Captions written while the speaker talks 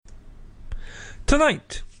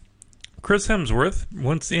Tonight, Chris Hemsworth,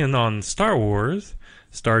 once in on Star Wars,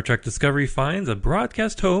 Star Trek Discovery finds a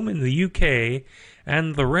broadcast home in the UK,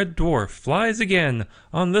 and the Red Dwarf flies again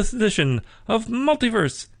on this edition of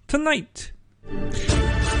Multiverse Tonight.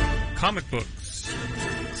 Comic books,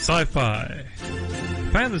 sci-fi,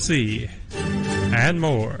 fantasy, and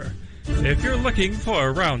more. If you're looking for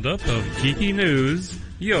a roundup of geeky news,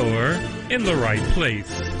 you're in the right place.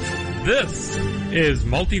 This is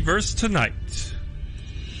Multiverse Tonight.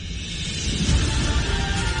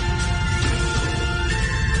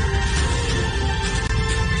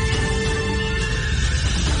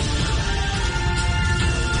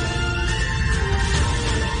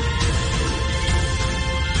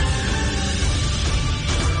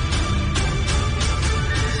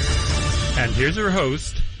 And here's your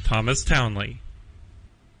host, Thomas Townley.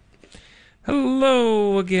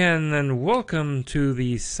 Hello again, and welcome to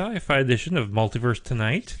the sci-fi edition of Multiverse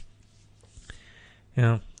Tonight. You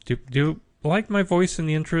know, do you like my voice in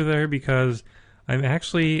the intro there? Because I've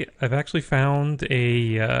actually found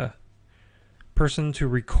a person to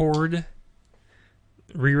re-record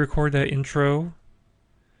that intro.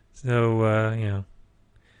 So you know,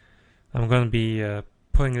 I'm going to be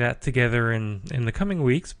putting that together in the coming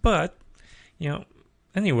weeks. But you know,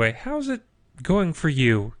 anyway, how's it going for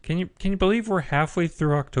you? Can you believe we're halfway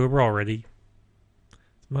through October already?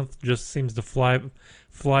 This month just seems to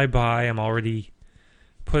fly by. I'm already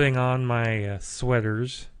putting on my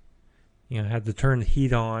sweaters. You know, had to turn the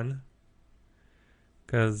heat on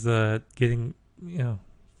because getting a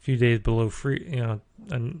few days below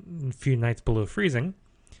a few nights below freezing,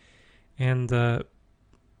 and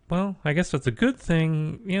well, I guess that's a good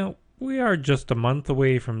thing. You know, we are just a month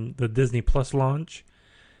away from the Disney Plus launch,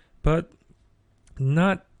 but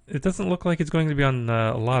it doesn't look like it's going to be on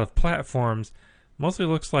a lot of platforms. Mostly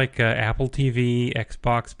looks like Apple TV,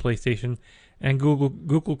 Xbox, PlayStation, and Google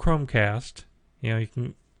Chromecast. You know, you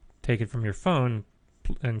can take it from your phone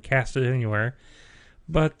and cast it anywhere.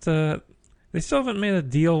 But they still haven't made a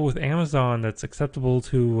deal with Amazon that's acceptable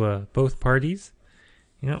to both parties.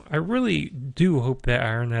 You know, I really do hope they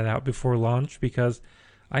iron that out before launch, because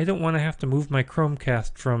I don't want to have to move my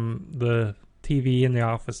Chromecast from the TV in the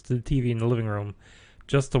office to the TV in the living room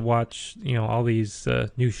just to watch, all these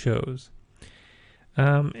new shows.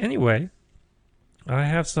 Anyway, I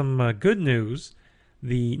have some good news.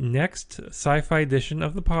 The next sci-fi edition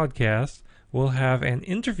of the podcast will have an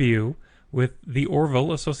interview with the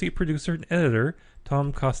Orville associate producer and editor,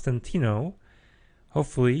 Tom Costantino.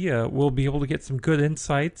 Hopefully, we'll be able to get some good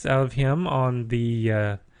insights out of him on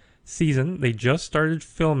the season. They just started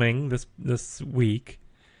filming this week,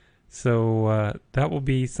 so that will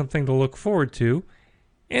be something to look forward to.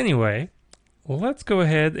 Anyway, let's go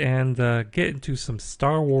ahead and get into some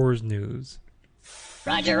Star Wars news.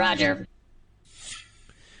 Roger, roger.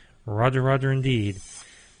 Roger, roger indeed.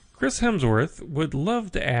 Chris Hemsworth would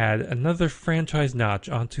love to add another franchise notch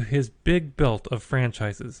onto his big belt of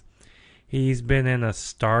franchises. He's been in a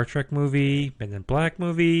Star Trek movie, been in Black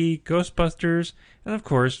movie, Ghostbusters, and of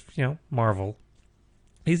course, Marvel.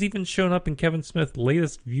 He's even shown up in Kevin Smith's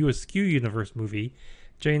latest View Askew universe movie,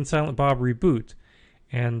 Jay and Silent Bob Reboot,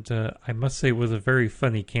 and I must say it was a very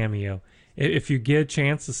funny cameo. If you get a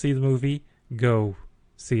chance to see the movie, go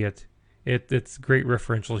see it. It's great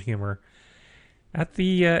referential humor. At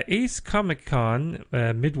the Ace Comic Con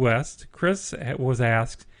Midwest, Chris was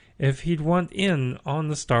asked if he'd want in on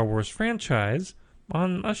the Star Wars franchise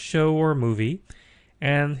on a show or a movie,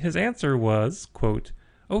 and his answer was, quote,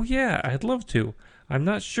 "Oh yeah, I'd love to. I'm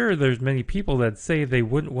not sure there's many people that say they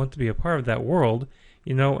wouldn't want to be a part of that world,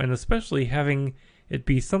 and especially having it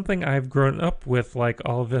be something I've grown up with like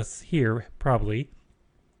all of us here, probably.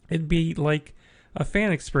 It'd be like a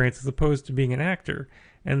fan experience as opposed to being an actor,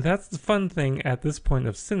 and that's the fun thing at this point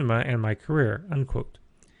of cinema and my career," unquote.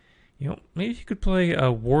 Maybe you could play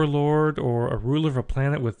a warlord or a ruler of a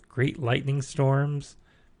planet with great lightning storms.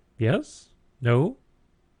 Yes? No?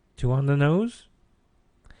 Too on the nose?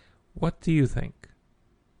 What do you think?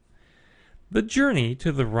 The journey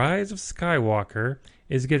to the rise of Skywalker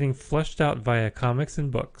is getting fleshed out via comics and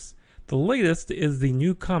books. The latest is the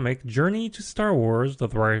new comic Journey to Star Wars, The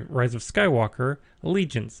Rise of Skywalker,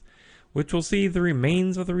 Allegiance, which will see the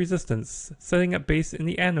remains of the Resistance setting up base in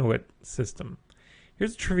the Anoet system.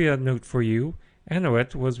 Here's a trivia note for you.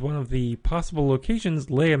 Anoet was one of the possible locations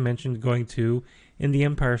Leia mentioned going to in The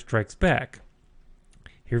Empire Strikes Back.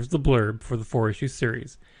 Here's the blurb for the 4-issue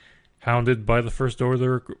series. Hounded by the First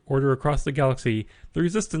Order across the galaxy, the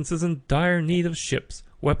Resistance is in dire need of ships,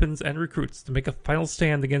 weapons, and recruits to make a final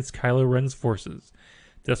stand against Kylo Ren's forces.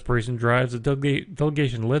 Desperation drives a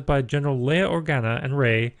delegation led by General Leia Organa and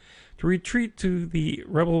Rey to retreat to the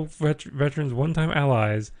rebel veterans' one-time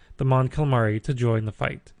allies, the Mon Calamari, to join the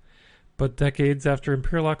fight. But decades after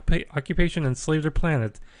Imperial occupation enslaved their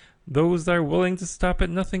planet, those that are willing to stop at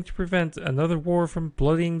nothing to prevent another war from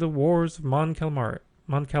bloodying the wars of Mon Calara.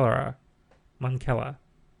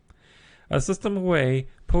 A system away,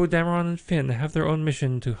 Poe Dameron and Finn have their own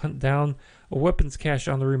mission to hunt down a weapons cache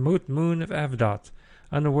on the remote moon of Avedot,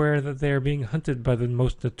 unaware that they are being hunted by the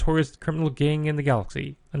most notorious criminal gang in the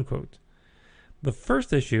galaxy. Unquote. The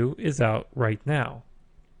first issue is out right now.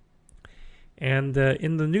 And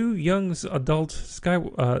in the new young adult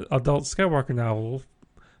Skywalker novel,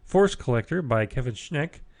 Force Collector by Kevin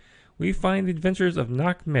Schneck, we find the adventures of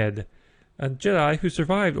Nak Med, a Jedi who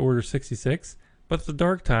survived Order 66, but the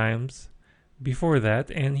dark times before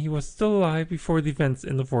that, and he was still alive before the events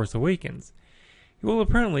in The Force Awakens. He will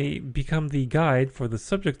apparently become the guide for the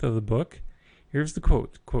subject of the book. Here's the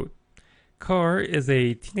quote, Carr is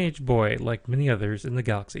a teenage boy like many others in the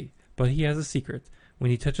galaxy, but he has a secret.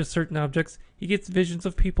 When he touches certain objects, he gets visions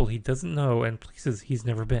of people he doesn't know and places he's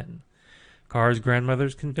never been. Carr's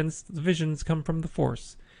grandmother's convinced the visions come from the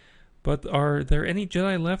Force. But are there any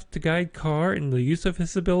Jedi left to guide Carr in the use of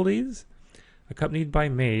his abilities? Accompanied by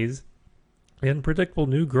Maze, the unpredictable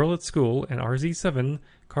new girl at school, and RZ-7,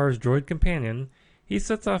 Carr's droid companion, he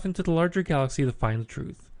sets off into the larger galaxy to find the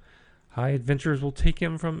truth. High adventures will take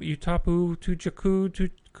him from Utapu to Jakku to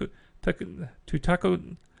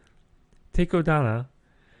Takodana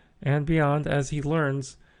and beyond as he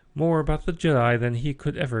learns more about the Jedi than he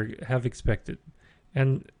could ever have expected,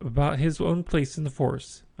 and about his own place in the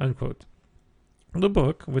Force. Unquote. The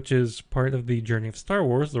book, which is part of the Journey of Star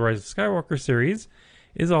Wars, The Rise of Skywalker series,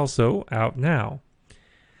 is also out now.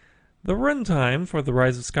 The runtime for The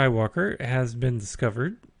Rise of Skywalker has been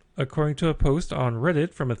discovered. According to a post on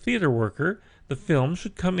Reddit from a theater worker, the film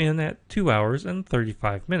should come in at 2 hours and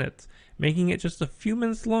 35 minutes, making it just a few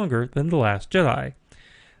minutes longer than The Last Jedi.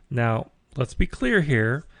 Now, let's be clear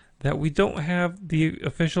here that we don't have the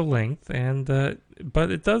official length,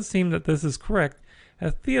 but it does seem that this is correct,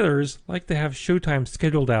 as theaters like to have showtime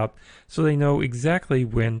scheduled out so they know exactly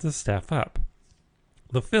when to staff up.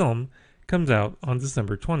 The film comes out on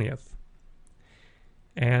December 20th.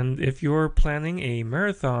 And if you're planning a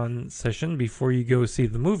marathon session before you go see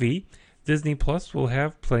the movie, Disney Plus will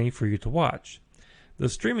have plenty for you to watch. The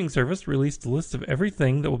streaming service released a list of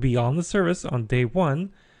everything that will be on the service on day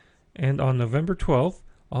 1, and on November 12th,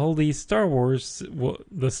 all the Star Wars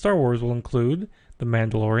will include The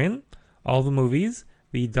Mandalorian, all the movies,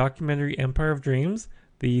 the documentary Empire of Dreams,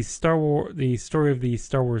 the story of the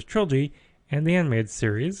Star Wars trilogy, and the animated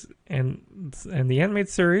series, The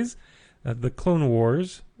Clone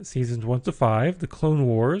Wars, seasons 1 to 5, The Clone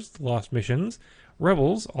Wars, The Lost Missions,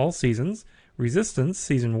 Rebels, all seasons, Resistance,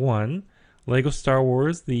 season 1, Lego Star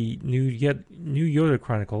Wars, The New Yoda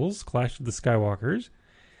Chronicles, Clash of the Skywalkers,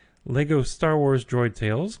 Lego Star Wars Droid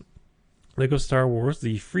Tales, Lego Star Wars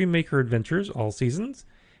The Freemaker Adventures, all seasons,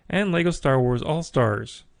 and Lego Star Wars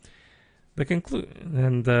All-Stars. The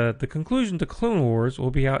conclusion to Clone Wars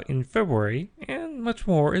will be out in February, and much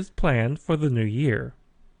more is planned for the new year.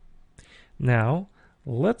 Now,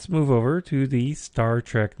 let's move over to the Star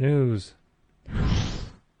Trek news.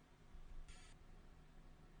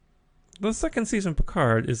 The second season of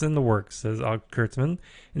Picard is in the works, says Og Kurtzman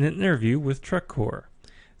in an interview with TrekCore.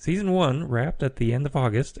 Season 1 wrapped at the end of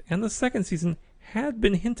August, and the second season had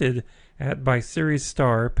been hinted at by series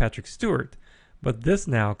star Patrick Stewart, but this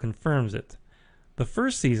now confirms it. The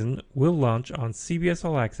first season will launch on CBS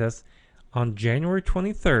All Access on January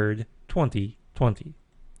 23rd, 2020.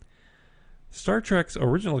 Star Trek's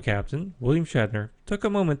original captain, William Shatner, took a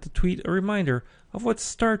moment to tweet a reminder of what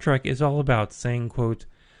Star Trek is all about, saying, quote,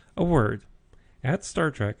 "A word. At Star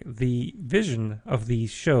Trek, the vision of the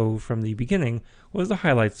show from the beginning was to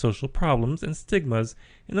highlight social problems and stigmas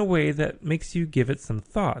in a way that makes you give it some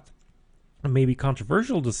thought. It may be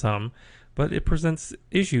controversial to some, but it presents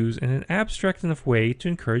issues in an abstract enough way to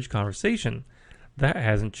encourage conversation. That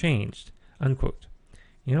hasn't changed." Unquote.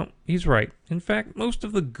 You know, he's right. In fact, most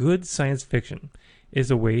of the good science fiction is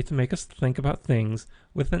a way to make us think about things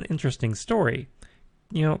with an interesting story.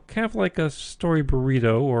 You know, kind of like a story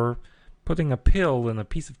burrito or putting a pill in a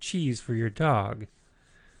piece of cheese for your dog.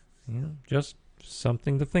 You know, just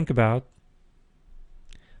something to think about.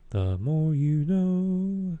 The more you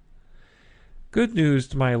know. Good news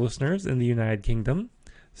to my listeners in the United Kingdom.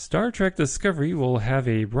 Star Trek Discovery will have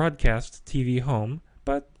a broadcast TV home,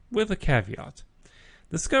 but with a caveat.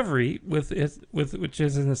 Discovery, which is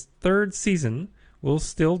in its third season, will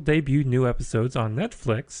still debut new episodes on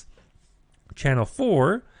Netflix, Channel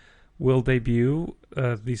 4 will debut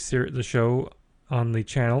the show on the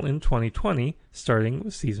channel in 2020, starting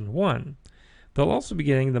with Season 1. They'll also be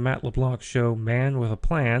getting the Matt LeBlanc show Man with a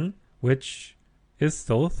Plan, which is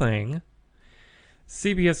still a thing.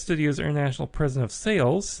 CBS Studios International President of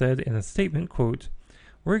Sales said in a statement, quote,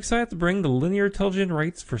 "We're excited to bring the linear television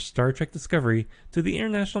rights for Star Trek Discovery to the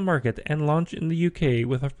international market and launch in the UK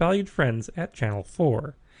with our valued friends at Channel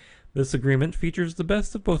 4. This agreement features the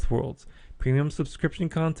best of both worlds, premium subscription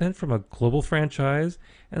content from a global franchise,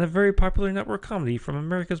 and a very popular network comedy from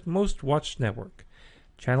America's most watched network.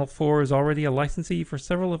 Channel 4 is already a licensee for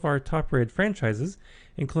several of our top-rated franchises,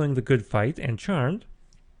 including The Good Fight and Charmed,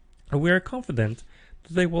 and we are confident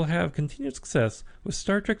that they will have continued success with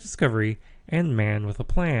Star Trek Discovery and Man with a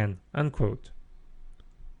Plan," unquote.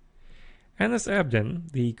 Anis Abdin,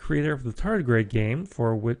 the creator of the Tardigrade game,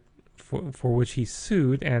 for which he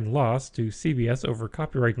sued and lost to CBS over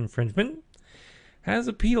copyright infringement, has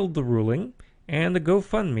appealed the ruling, and a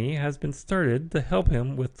GoFundMe has been started to help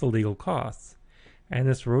him with the legal costs.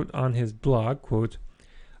 Anis wrote on his blog, quote,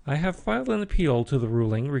 "I have filed an appeal to the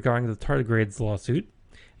ruling regarding the Tardigrades lawsuit.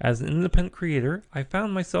 As an independent creator, I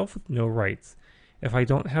found myself with no rights. If I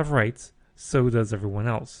don't have rights, so does everyone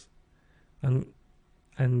else." And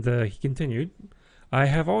he continued, "I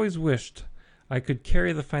have always wished I could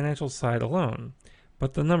carry the financial side alone,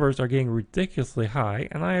 but the numbers are getting ridiculously high,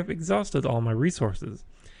 and I have exhausted all my resources.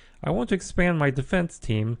 I want to expand my defense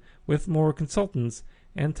team with more consultants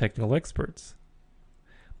and technical experts.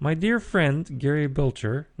 My dear friend Gary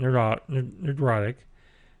Belcher, Nerdrotic,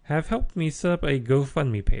 have helped me set up a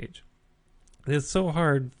GoFundMe page. It is so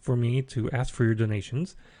hard for me to ask for your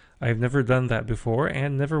donations. I have never done that before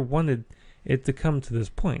and never wanted it to come to this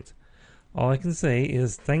point. All I can say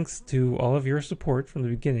is thanks to all of your support from the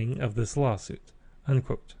beginning of this lawsuit,"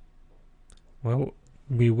 unquote. Well,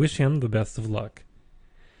 we wish him the best of luck.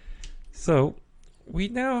 So, we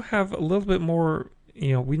now have a little bit more,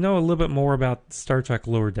 we know a little bit more about Star Trek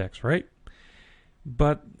Lower Decks, right?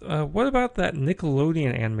 But what about that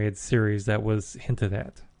Nickelodeon animated series that was hinted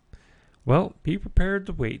at? Well, be prepared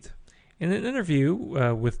to wait. In an interview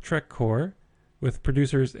with TrekCore, with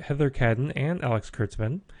producers Heather Cadden and Alex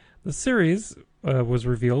Kurtzman, the series was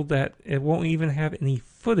revealed that it won't even have any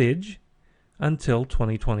footage until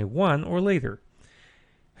 2021 or later.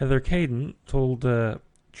 Heather Cadden told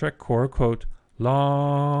TrekCore, quote,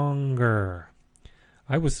 "Longer."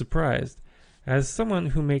 I was surprised. As someone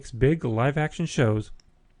who makes big live-action shows,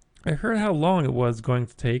 I heard how long it was going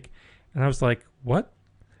to take, and I was like, what?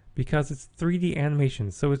 Because it's 3D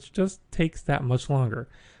animation, so it just takes that much longer.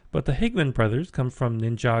 But the Higman brothers come from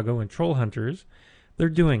Ninjago and Troll Hunters. They're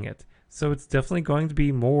doing it, so it's definitely going to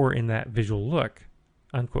be more in that visual look,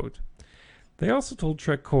 unquote. They also told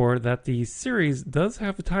TrekCore that the series does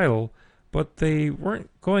have a title, but they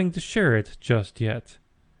weren't going to share it just yet.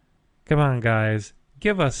 Come on, guys,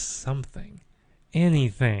 give us something.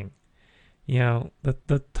 Anything.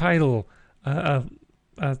 The title, a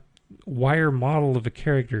wire model of a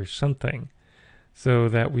character, something, so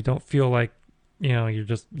that we don't feel like, you're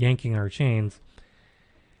just yanking our chains.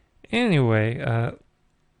 Anyway,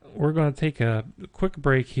 we're going to take a quick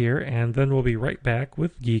break here, and then we'll be right back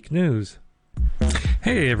with Geek News.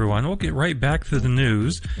 Hey everyone, we'll get right back to the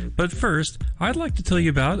news, but first, I'd like to tell you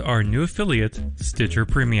about our new affiliate, Stitcher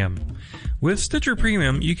Premium. With Stitcher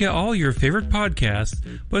Premium, you get all your favorite podcasts,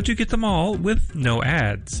 but you get them all with no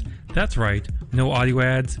ads. That's right, no audio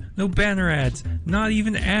ads, no banner ads, not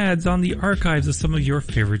even ads on the archives of some of your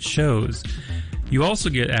favorite shows. You also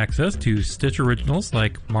get access to Stitch originals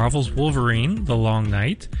like Marvel's Wolverine, The Long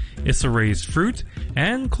Night, Issa Rae's Fruit,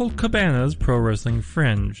 and Colt Cabana's Pro Wrestling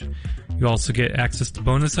Fringe. You also get access to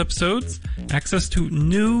bonus episodes, access to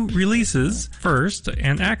new releases first,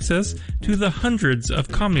 and access to the hundreds of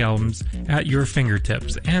comedy albums at your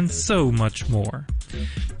fingertips, and so much more.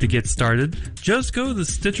 To get started, just go to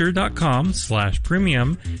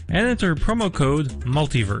Stitcher.com/premium and enter promo code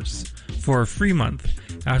MULTIVERSE for a free month.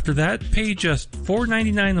 After that, pay just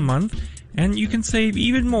 $4.99 a month, and you can save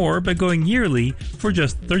even more by going yearly for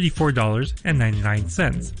just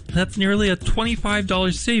 $34.99. That's nearly a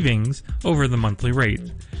 $25 savings over the monthly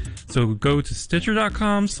rate. So go to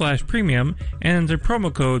Stitcher.com/premium and enter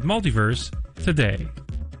promo code MULTIVERSE today.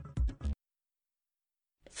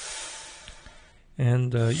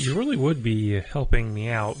 And you really would be helping me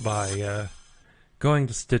out by going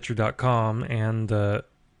to Stitcher.com and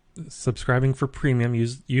subscribing for premium.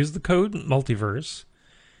 Use the code MULTIVERSE.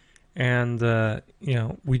 And,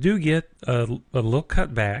 we do get a little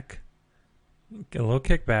cutback, a little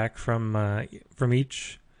kickback from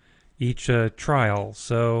each trial.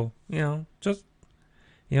 So, just,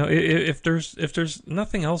 If there's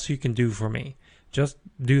nothing else you can do for me, just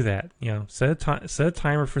do that. Set a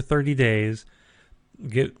timer for 30 days.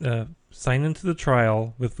 Get sign into the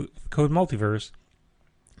trial with Code Multiverse,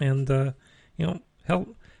 and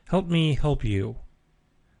help me help you.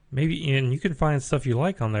 Maybe, and you can find stuff you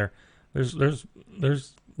like on there. There's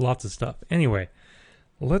lots of stuff. Anyway,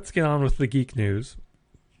 let's get on with the geek news.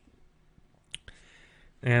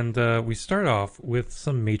 And we start off with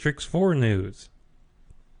some Matrix 4 news.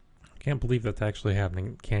 Can't believe that's actually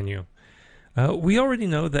happening, can you? We already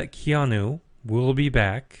know that Keanu will be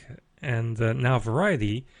back, and now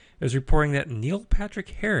Variety is reporting that Neil Patrick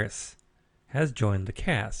Harris has joined the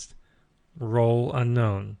cast. Role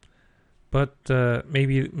unknown. But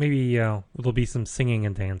maybe there'll be some singing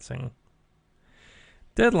and dancing.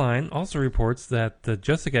 Deadline also reports that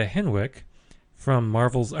Jessica Henwick from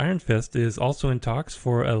Marvel's Iron Fist is also in talks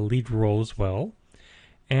for a lead role as well.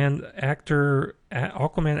 And Aquaman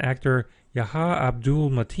actor Yahya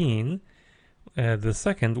Abdul-Mateen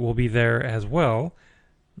II will be there as well.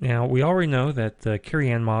 Now, we already know that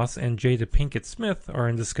Carrie-Anne Moss and Jada Pinkett Smith are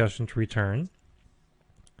in discussion to return.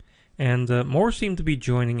 And more seem to be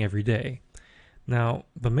joining every day. Now,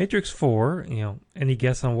 The Matrix 4, any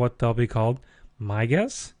guess on what they'll be called? My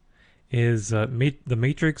guess is The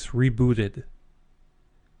Matrix Rebooted.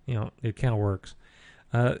 It kind of works.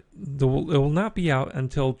 It will not be out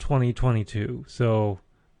until 2022, so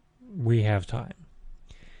we have time.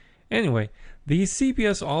 Anyway, the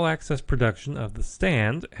CBS All Access production of The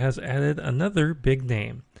Stand has added another big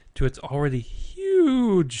name to its already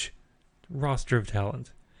huge roster of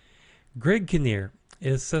talent. Greg Kinnear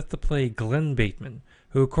is set to play Glenn Bateman,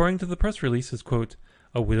 who, according to the press release, is, quote,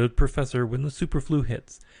 a widowed professor when the superflu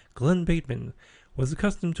hits. Glenn Bateman was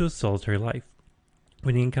accustomed to a solitary life.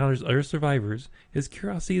 When he encounters other survivors, his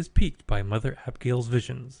curiosity is piqued by Mother Abigail's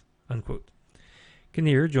visions, unquote.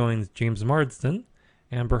 Kinnear joins James Marsden,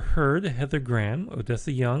 Amber Heard, Heather Graham,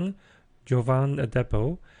 Odessa Young, Jovan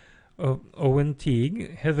Adepo, Owen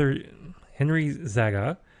Teague, Henry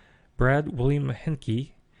Zaga, Brad William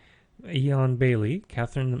Henke, Ian Bailey,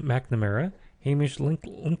 Catherine McNamara, Hamish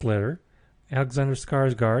Linklater, Alexander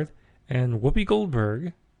Skarsgård, and Whoopi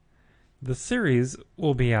Goldberg. The series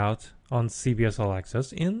will be out on CBS All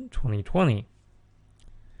Access in 2020.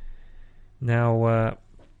 Now,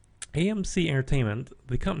 AMC Entertainment,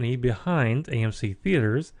 the company behind AMC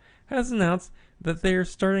Theaters, has announced that they are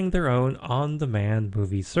starting their own on-demand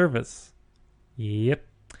movie service. Yep,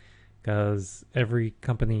 because every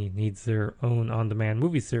company needs their own on-demand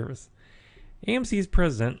movie service. AMC's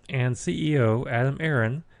president and CEO, Adam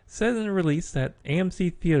Aron, said in a release that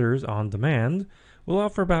AMC Theaters On Demand will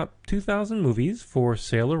offer about 2,000 movies for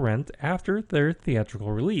sale or rent after their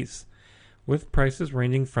theatrical release, with prices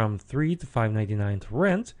ranging from $3 to $5.99 to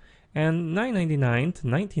rent and $9.99 to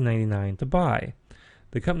 $19.99 to buy.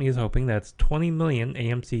 The company is hoping that 20 million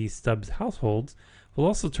AMC Stubs households will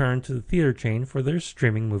also turn to the theater chain for their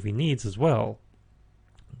streaming movie needs as well.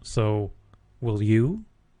 So, will you?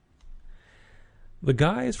 The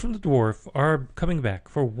guys from The Dwarf are coming back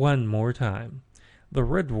for one more time. The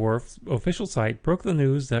Red Dwarf's official site broke the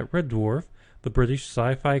news that Red Dwarf, the British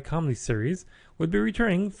sci-fi comedy series, would be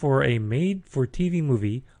returning for a made-for-TV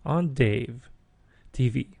movie on Dave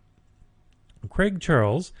TV. Craig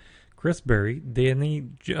Charles, Chris Berry, Danny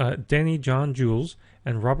John Jules,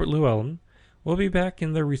 and Robert Llewellyn will be back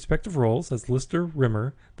in their respective roles as Lister,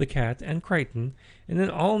 Rimmer, the Cat, and Crichton in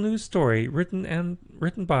an all-new story written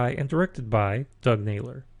by and directed by Doug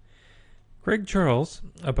Naylor. Craig Charles,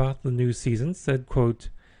 about the new season, said, quote,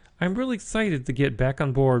 I'm really excited to get back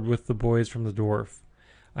on board with the boys from The Dwarf.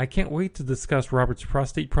 I can't wait to discuss Robert's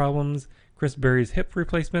prostate problems, Chris Berry's hip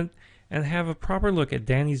replacement, and have a proper look at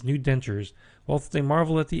Danny's new dentures, whilst they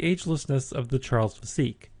marvel at the agelessness of the Charles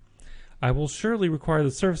physique. I will surely require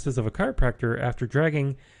the services of a chiropractor after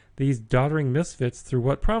dragging these doddering misfits through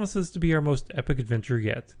what promises to be our most epic adventure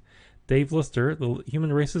yet. Dave Lister, the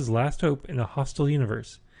human race's last hope in a hostile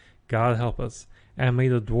universe. God help us, and may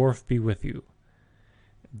the dwarf be with you.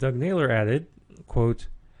 Doug Naylor added, quote,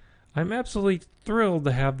 I'm absolutely thrilled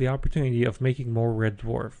to have the opportunity of making more Red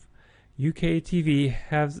Dwarf. UK TV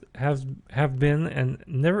have been a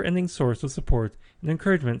never-ending source of support and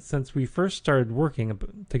encouragement since we first started working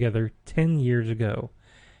together 10 years ago.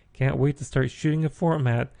 Can't wait to start shooting a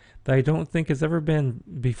format that I don't think has ever been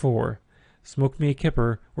before. Smoke me a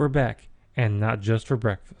kipper, we're back, and not just for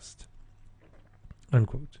breakfast.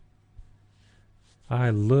 Unquote. I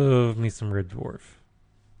love me some Red Dwarf.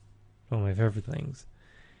 One of my favorite things.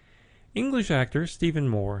 English actor Stephen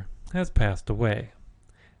Moore has passed away.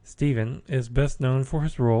 Steven is best known for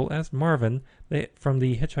his role as Marvin from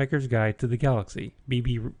The Hitchhiker's Guide to the Galaxy,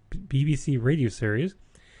 BBC radio series,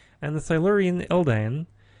 and the Silurian Eldan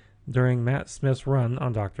during Matt Smith's run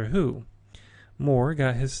on Doctor Who. Moore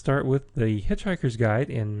got his start with The Hitchhiker's Guide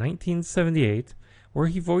in 1978, where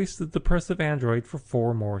he voiced the depressive android for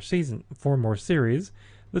four more series,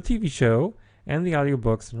 the TV show, and the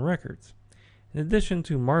audiobooks and records. In addition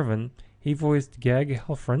to Marvin, he voiced Gag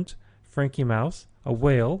Helfront, Frankie Mouse, a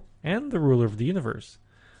whale, and the ruler of the universe.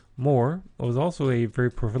 Moore was also a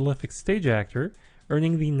very prolific stage actor,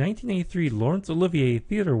 earning the 1983 Laurence Olivier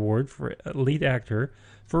Theatre Award for lead actor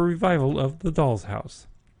for a revival of The Doll's House.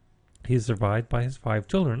 He is survived by his 5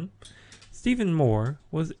 children. Stephen Moore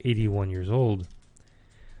was 81 years old.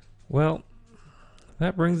 Well,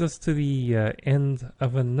 that brings us to the end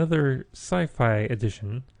of another sci-fi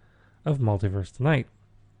edition of Multiverse Tonight.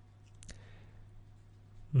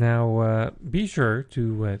 Now, be sure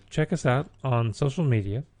to check us out on social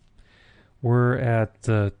media. We're at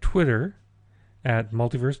Twitter at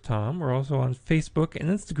Multiverse Tom. We're also on Facebook and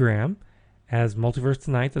Instagram as Multiverse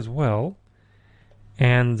Tonight as well.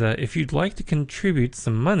 And if you'd like to contribute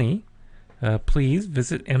some money, please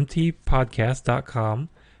visit mtpodcast.com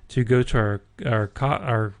to go to our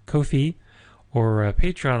Ko-fi or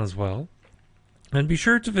Patreon as well. And be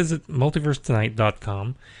sure to visit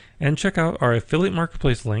multiversetonight.com and check out our affiliate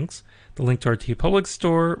marketplace links, the link to our TeePublic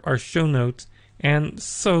store, our show notes, and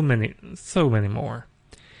so many more.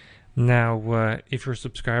 Now, if you're a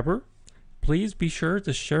subscriber, please be sure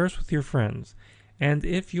to share us with your friends. And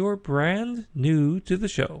if you're brand new to the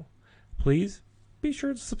show, please be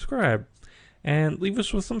sure to subscribe and leave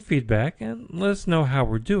us with some feedback and let us know how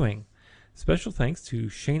we're doing. Special thanks to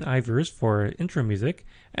Shane Ivers for our intro music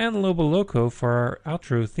and Lobo Loco for our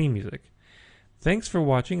outro theme music. Thanks for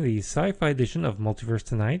watching the sci-fi edition of Multiverse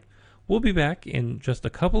Tonight. We'll be back in just a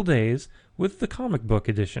couple days with the comic book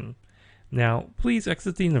edition. Now, please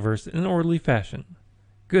exit the universe in an orderly fashion.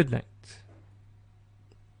 Good night.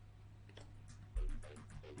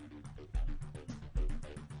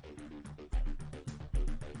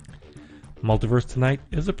 Multiverse Tonight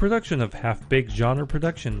is a production of Half Baked Genre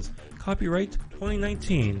Productions. Copyright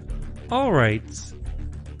 2019. All rights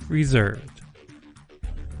reserved.